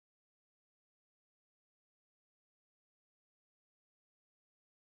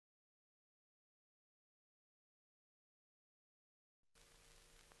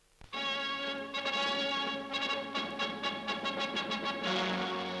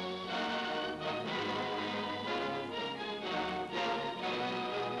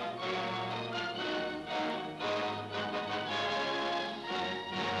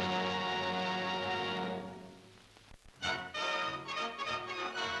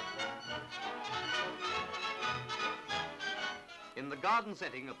garden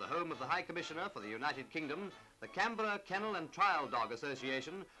setting of the home of the High Commissioner for the United Kingdom, the Canberra Kennel and Trial Dog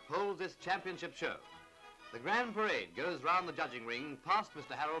Association holds this championship show. The grand parade goes round the judging ring past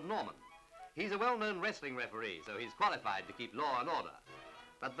Mr. Harold Norman. He's a well-known wrestling referee, so he's qualified to keep law and order.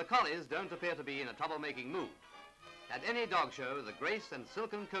 But the Collies don't appear to be in a trouble-making mood. At any dog show, the grace and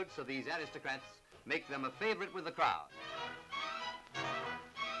silken coats of these aristocrats make them a favorite with the crowd.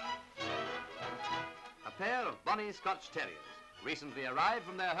 A pair of bonny Scotch Terriers, recently arrived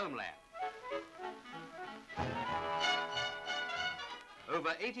from their homeland.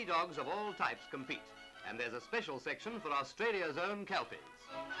 Over 80 dogs of all types compete, and there's a special section for Australia's own Kelpies.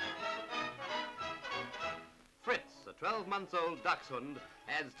 Fritz, a 12-month-old Dachshund,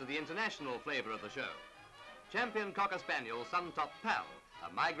 adds to the international flavour of the show. Champion Cocker Spaniel Suntop Pal,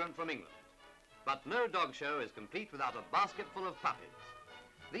 a migrant from England. But no dog show is complete without a basket full of puppies.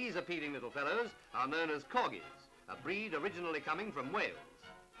 These appealing little fellows are known as Corgis, a breed originally coming from Wales.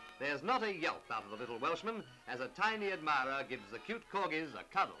 There's not a yelp out of the little Welshman as a tiny admirer gives the cute Corgis a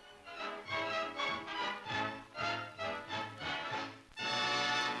cuddle.